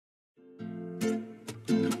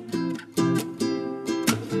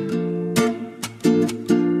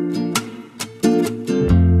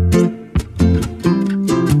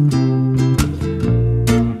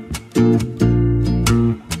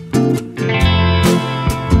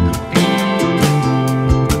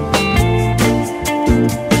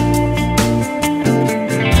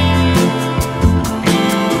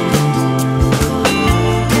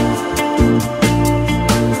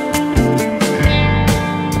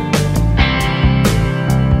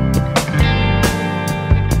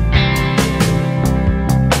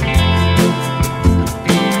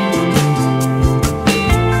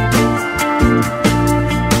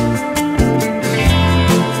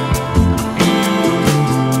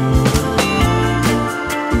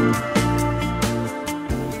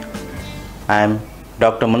I am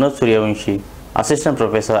Dr. Manoj Suryavanshi, Assistant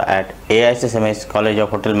Professor at AISSMS College of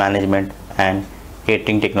Hotel Management and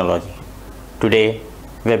Catering Technology. Today,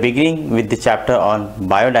 we are beginning with the chapter on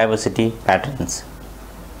biodiversity patterns.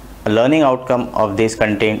 A learning outcome of this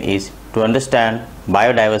content is to understand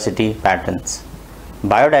biodiversity patterns.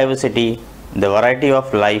 Biodiversity, the variety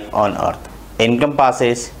of life on Earth,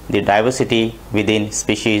 encompasses the diversity within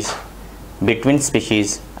species, between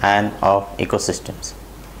species, and of ecosystems.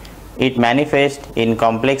 It manifests in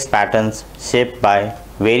complex patterns shaped by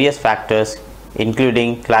various factors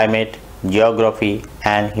including climate, geography,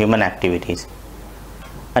 and human activities.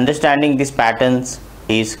 Understanding these patterns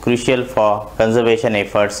is crucial for conservation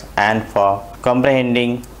efforts and for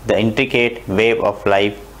comprehending the intricate web of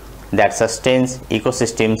life that sustains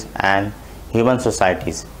ecosystems and human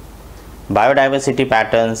societies. Biodiversity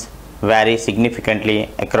patterns vary significantly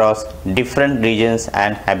across different regions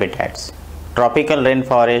and habitats. Tropical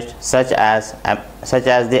rainforests such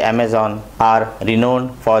as the Amazon are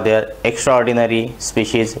renowned for their extraordinary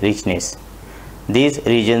species richness. These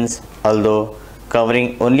regions, although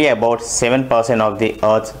covering only about 7% of the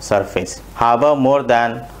Earth's surface, harbor more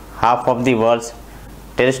than half of the world's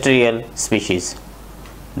terrestrial species.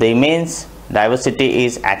 The immense diversity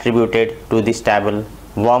is attributed to the stable,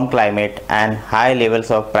 warm climate and high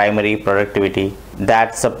levels of primary productivity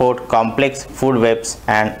that support complex food webs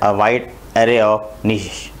and a wide array of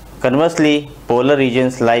niches. Conversely, polar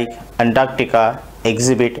regions like Antarctica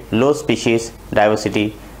exhibit low species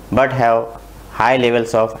diversity but have high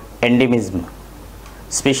levels of endemism.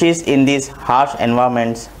 Species in these harsh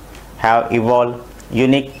environments have evolved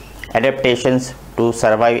unique adaptations to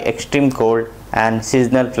survive extreme cold and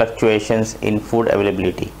seasonal fluctuations in food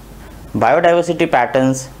availability. Biodiversity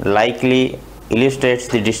patterns likely illustrates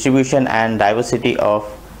the distribution and diversity of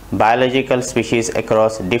biological species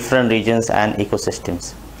across different regions and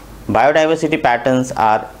ecosystems. Biodiversity patterns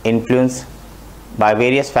are influenced by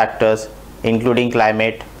various factors including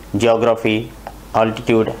climate, geography,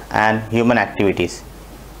 altitude, and human activities.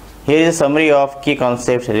 Here is a summary of key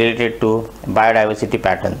concepts related to biodiversity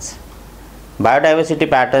patterns. Biodiversity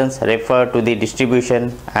patterns refer to the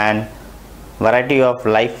distribution and variety of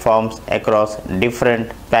life forms across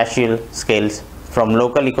different spatial scales from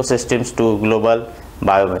local ecosystems to global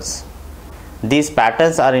biomass. These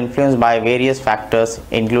patterns are influenced by various factors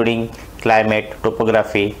including climate,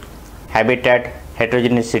 topography, habitat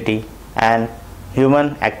heterogeneity, and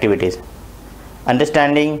human activities.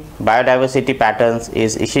 Understanding biodiversity patterns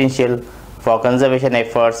is essential for conservation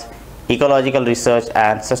efforts, ecological research,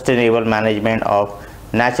 and sustainable management of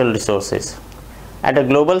natural resources. At a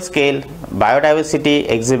global scale, biodiversity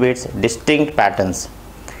exhibits distinct patterns.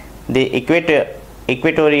 The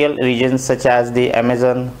equatorial regions such as the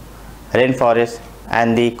Amazon rainforest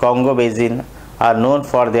and the Congo basin are known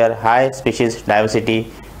for their high species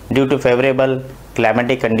diversity due to favorable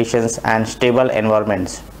climatic conditions and stable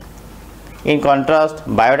environments. In contrast,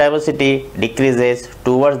 biodiversity decreases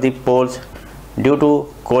towards the poles due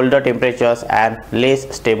to colder temperatures and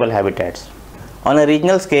less stable habitats. On a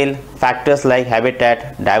regional scale, factors like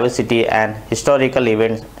habitat diversity and historical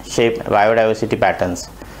events shape biodiversity patterns.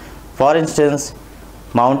 For instance,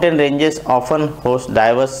 mountain ranges often host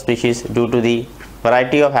diverse species due to the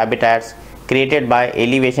variety of habitats created by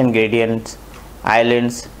elevation gradients.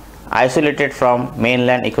 Islands, isolated from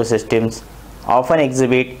mainland ecosystems, often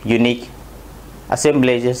exhibit unique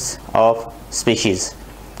assemblages of species,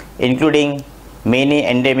 including many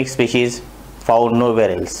endemic species found nowhere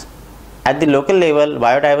else. At the local level,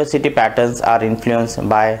 biodiversity patterns are influenced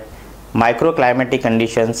by microclimatic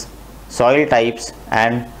conditions, soil types,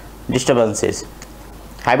 and disturbances.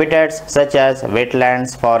 Habitats such as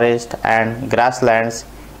wetlands, forests, and grasslands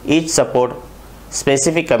each support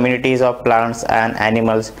specific communities of plants and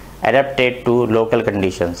animals adapted to local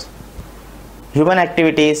conditions. Human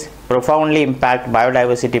activities profoundly impact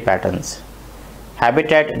biodiversity patterns.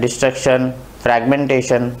 Habitat destruction,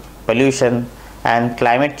 fragmentation, pollution, and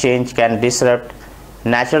climate change can disrupt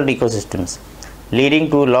natural ecosystems, leading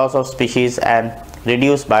to loss of species and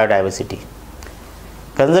reduced biodiversity.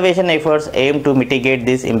 Conservation efforts aim to mitigate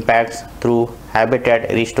these impacts through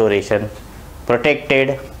habitat restoration,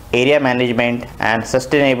 protected area management, and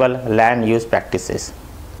sustainable land use practices.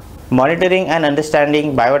 Monitoring and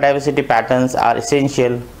understanding biodiversity patterns are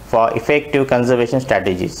essential for effective conservation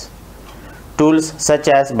strategies. Tools such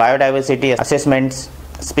as biodiversity assessments,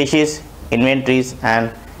 species inventories,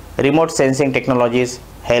 and remote sensing technologies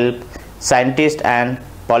help scientists and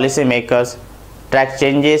policymakers track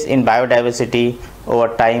changes in biodiversity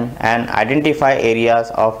over time and identify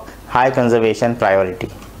areas of high conservation priority.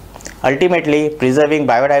 Ultimately, preserving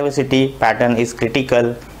biodiversity pattern is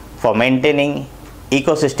critical for maintaining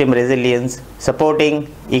ecosystem resilience, supporting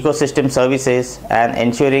ecosystem services, and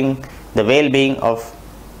ensuring the well-being of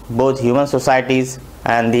both human societies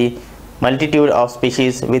and the multitude of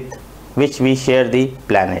species with which we share the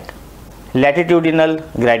planet. Latitudinal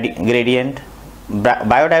gradient.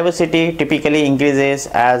 Biodiversity typically increases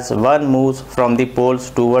as one moves from the poles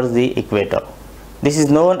towards the equator. This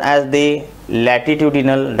is known as the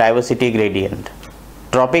latitudinal diversity gradient.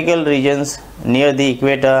 Tropical regions near the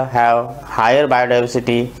equator have higher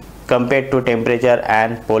biodiversity compared to temperature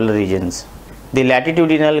and polar regions. The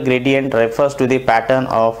latitudinal gradient refers to the pattern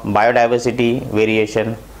of biodiversity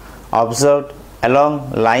variation observed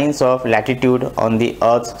along lines of latitude on the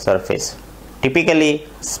Earth's surface. Typically,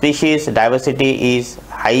 species diversity is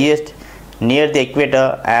highest near the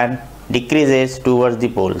equator and decreases towards the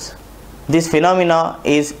poles. This phenomena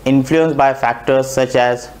is influenced by factors such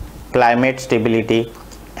as climate stability,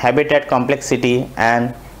 habitat complexity,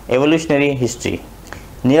 and evolutionary history.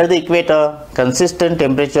 Near the equator, consistent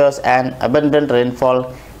temperatures and abundant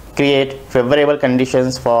rainfall create favorable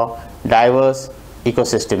conditions for diverse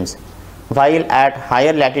ecosystems, while at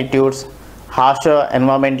higher latitudes, harsher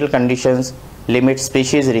environmental conditions limit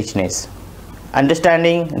species richness.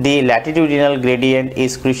 Understanding the latitudinal gradient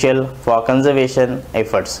is crucial for conservation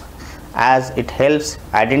efforts, as it helps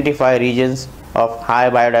identify regions of high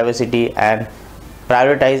biodiversity and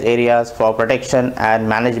prioritize areas for protection and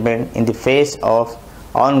management in the face of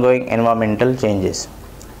ongoing environmental changes.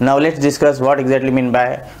 Now let's discuss what exactly mean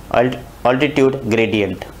by altitude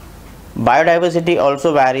gradient. Biodiversity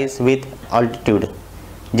also varies with altitude.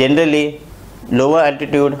 Generally, lower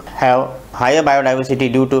altitude have higher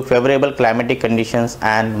biodiversity due to favorable climatic conditions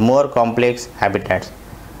and more complex habitats.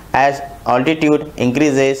 As altitude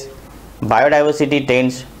increases, biodiversity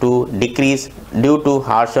tends to decrease due to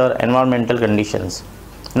harsher environmental conditions.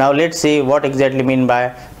 Now let's see what exactly mean by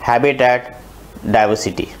habitat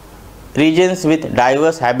diversity. Regions with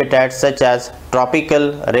diverse habitats such as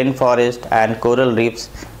tropical rainforest and coral reefs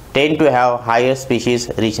tend to have higher species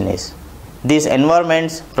richness. These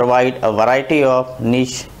environments provide a variety of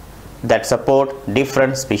niche that support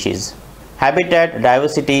different species. Habitat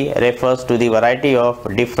diversity refers to the variety of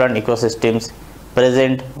different ecosystems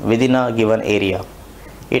present within a given area.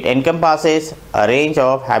 It encompasses a range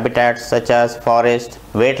of habitats such as forests,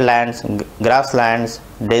 wetlands, grasslands,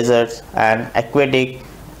 deserts, and aquatic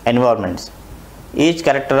environments, each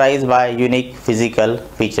characterized by unique physical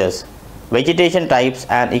features, vegetation types,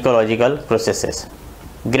 and ecological processes.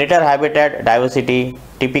 Greater habitat diversity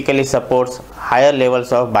typically supports higher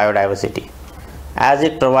levels of biodiversity, as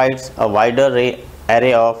it provides a wider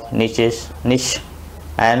array of niche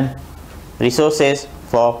and resources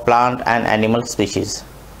for plant and animal species.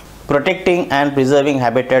 Protecting and preserving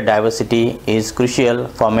habitat diversity is crucial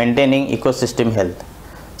for maintaining ecosystem health,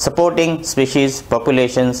 supporting species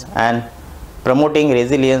populations, and promoting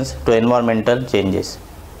resilience to environmental changes.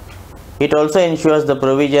 It also ensures the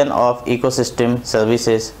provision of ecosystem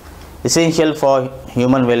services essential for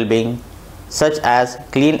human well-being, such as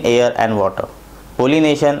clean air and water,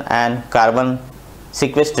 pollination, and carbon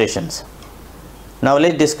sequestrations. Now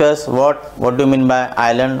let's discuss what do you mean by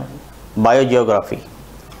island biogeography.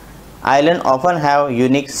 Islands often have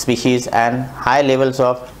unique species and high levels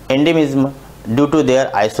of endemism due to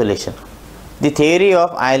their isolation. The theory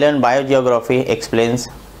of island biogeography explains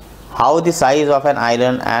how the size of an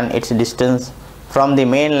island and its distance from the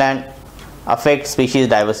mainland affect species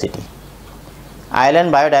diversity.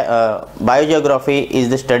 Island biogeography is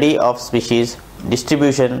the study of species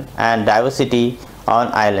distribution and diversity on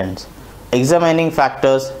islands, examining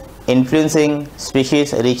factors influencing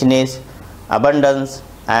species richness, abundance,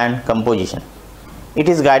 and composition. It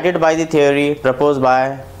is guided by the theory proposed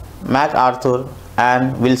by MacArthur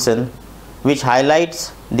and Wilson, which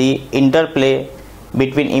highlights the interplay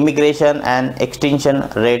between immigration and extinction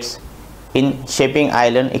rates in shaping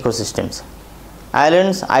island ecosystems.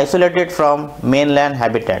 Islands isolated from mainland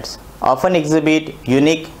habitats often exhibit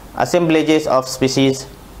unique assemblages of species,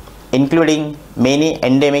 including many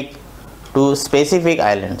endemic to specific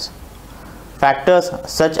islands. Factors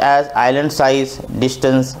such as island size,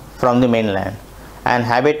 distance from the mainland, and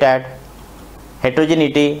habitat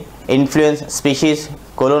heterogeneity influence species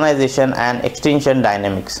colonization and extinction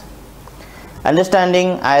dynamics.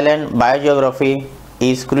 Understanding island biogeography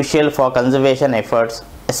is crucial for conservation efforts,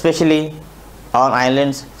 especially on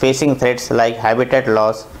islands facing threats like habitat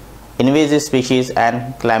loss, invasive species,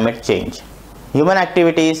 and climate change. Human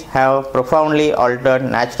activities have profoundly altered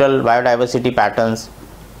natural biodiversity patterns.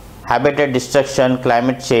 Habitat destruction,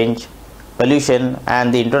 climate change, pollution,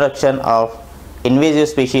 and the introduction of invasive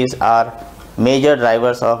species are major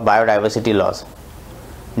drivers of biodiversity loss.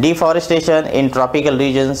 Deforestation in tropical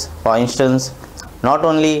regions, for instance, not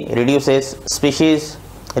only reduces species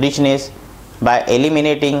richness by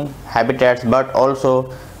eliminating habitats but also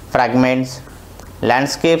fragments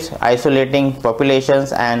landscapes, isolating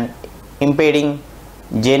populations and impeding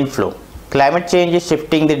gene flow. Climate change is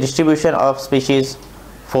shifting the distribution of species,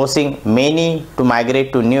 forcing many to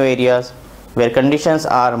migrate to new areas where conditions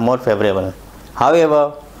are more favorable.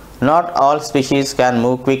 However, not all species can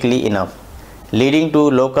move quickly enough, leading to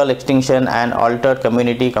local extinction and altered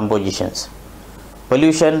community compositions.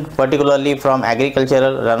 Pollution, particularly from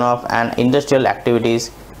agricultural runoff and industrial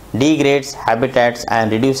activities, degrades habitats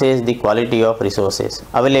and reduces the quality of resources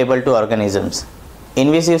available to organisms.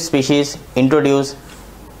 Invasive species introduced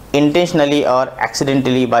intentionally or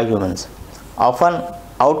accidentally by humans often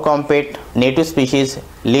outcompete native species,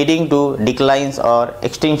 leading to declines or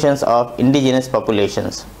extinctions of indigenous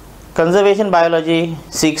populations. Conservation biology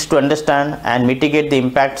seeks to understand and mitigate the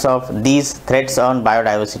impacts of these threats on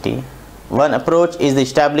biodiversity. One approach is the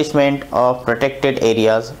establishment of protected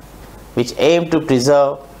areas, which aim to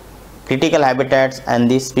preserve critical habitats and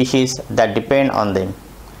the species that depend on them.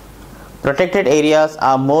 Protected areas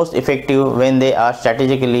are most effective when they are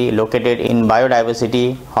strategically located in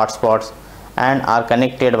biodiversity hotspots and are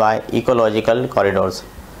connected by ecological corridors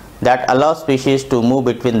that allow species to move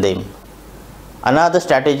between them. Another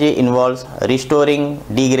strategy involves restoring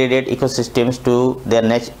degraded ecosystems to their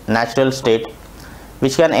natural state,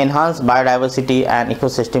 which can enhance biodiversity and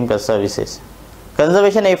ecosystem services.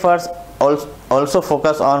 Conservation efforts also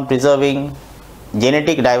focus on preserving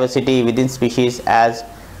genetic diversity within species, as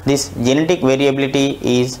this genetic variability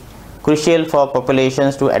is crucial for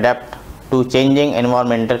populations to adapt to changing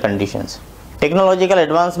environmental conditions. Technological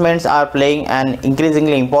advancements are playing an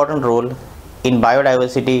increasingly important role in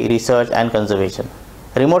biodiversity research and conservation.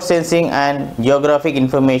 Remote sensing and geographic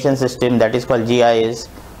information system, that is called GIS,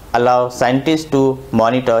 allow scientists to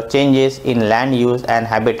monitor changes in land use and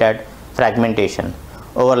habitat fragmentation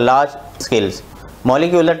over large scales.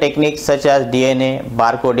 Molecular techniques such as DNA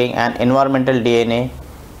barcoding and environmental DNA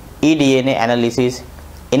eDNA analysis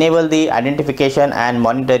enable the identification and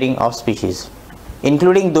monitoring of species,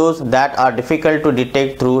 including those that are difficult to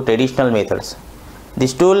detect through traditional methods.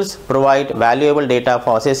 These tools provide valuable data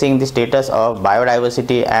for assessing the status of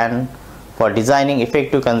biodiversity and for designing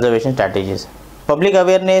effective conservation strategies. Public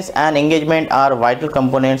awareness and engagement are vital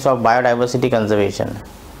components of biodiversity conservation.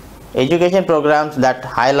 Education programs that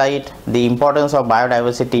highlight the importance of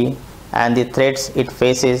biodiversity and the threats it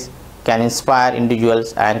faces can inspire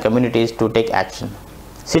individuals and communities to take action.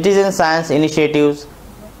 Citizen science initiatives,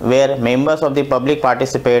 where members of the public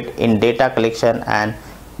participate in data collection and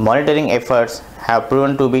monitoring efforts, have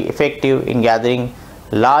proven to be effective in gathering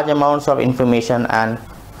large amounts of information and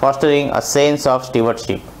fostering a sense of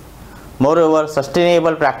stewardship. Moreover,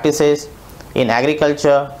 sustainable practices in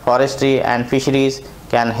agriculture, forestry, and fisheries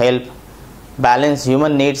can help balance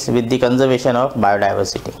human needs with the conservation of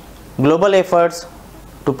biodiversity. Global efforts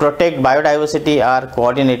to protect biodiversity are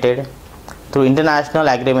coordinated through international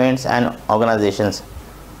agreements and organizations.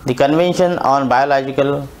 The Convention on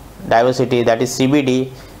Biological Diversity, that is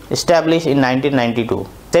CBD, established in 1992,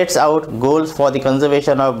 sets out goals for the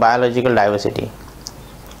conservation of biological diversity,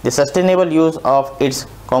 the sustainable use of its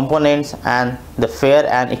components, and the fair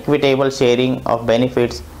and equitable sharing of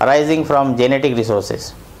benefits arising from genetic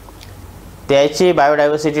resources. The HA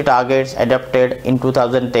biodiversity targets adopted in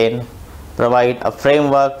 2010 provide a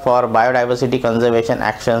framework for biodiversity conservation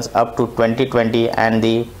actions up to 2020, and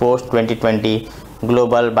the post-2020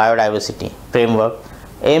 Global Biodiversity Framework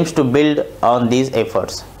aims to build on these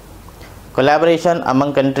efforts. Collaboration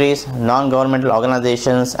among countries, non-governmental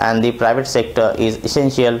organizations, and the private sector is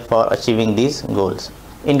essential for achieving these goals.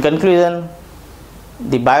 In conclusion,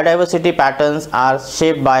 the biodiversity patterns are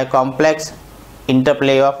shaped by complex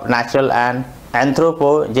interplay of natural and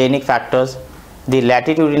anthropogenic factors, the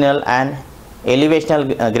latitudinal and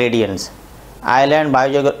elevational gradients, island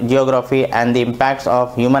biogeography, and the impacts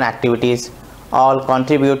of human activities all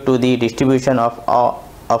contribute to the distribution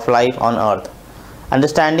of life on Earth.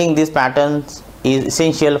 Understanding these patterns is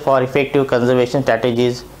essential for effective conservation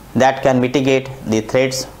strategies that can mitigate the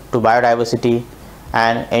threats to biodiversity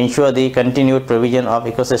and ensure the continued provision of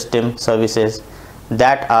ecosystem services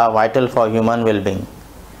that are vital for human well-being.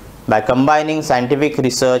 By combining scientific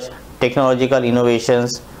research, technological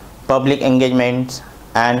innovations, public engagements,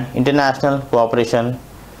 and international cooperation,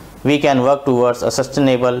 we can work towards a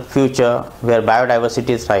sustainable future where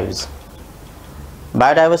biodiversity thrives.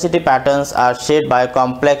 Biodiversity patterns are shaped by a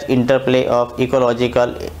complex interplay of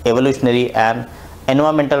ecological, evolutionary, and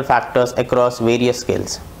environmental factors across various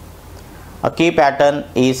scales. A key pattern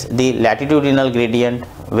is the latitudinal gradient,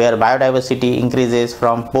 where biodiversity increases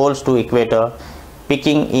from poles to equator,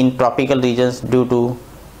 peaking in tropical regions due to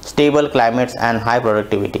stable climates and high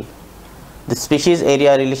productivity. The species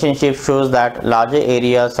area relationship shows that larger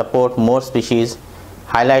areas support more species,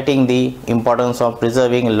 highlighting the importance of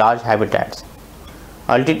preserving large habitats.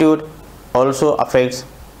 Altitude also affects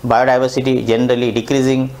biodiversity, generally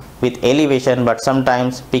decreasing with elevation but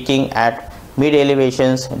sometimes peaking at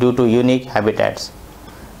mid-elevations due to unique habitats.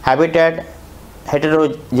 Habitat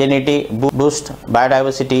heterogeneity boosts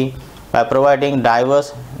biodiversity by providing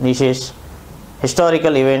diverse niches.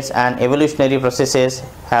 Historical events and evolutionary processes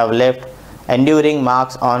have left enduring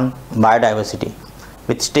marks on biodiversity,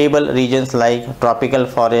 with stable regions like tropical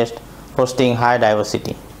forest hosting high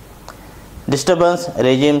diversity. Disturbance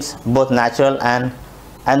regimes, both natural and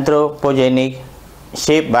anthropogenic,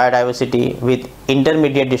 shape biodiversity, with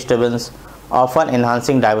intermediate disturbance often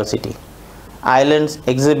enhancing diversity. Islands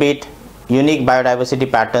exhibit unique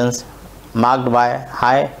biodiversity patterns marked by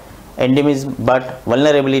high endemism but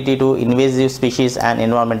vulnerability to invasive species and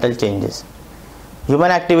environmental changes.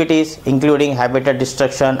 Human activities, including habitat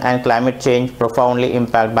destruction and climate change, profoundly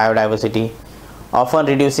impact biodiversity, often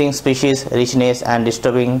reducing species richness and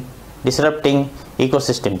disrupting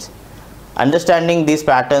ecosystems. Understanding these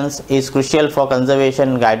patterns is crucial for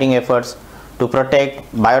conservation guiding efforts to protect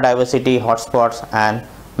biodiversity hotspots and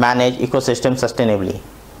manage ecosystems sustainably.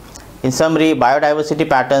 In summary, biodiversity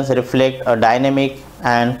patterns reflect a dynamic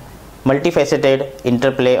and multifaceted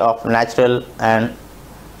interplay of natural and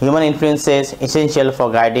human influences essential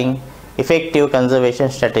for guiding effective conservation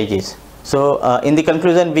strategies. So, in the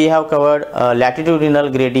conclusion, we have covered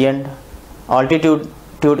latitudinal gradient, altitude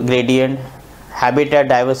gradient, habitat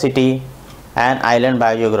diversity, and island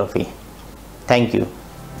biogeography. Thank you.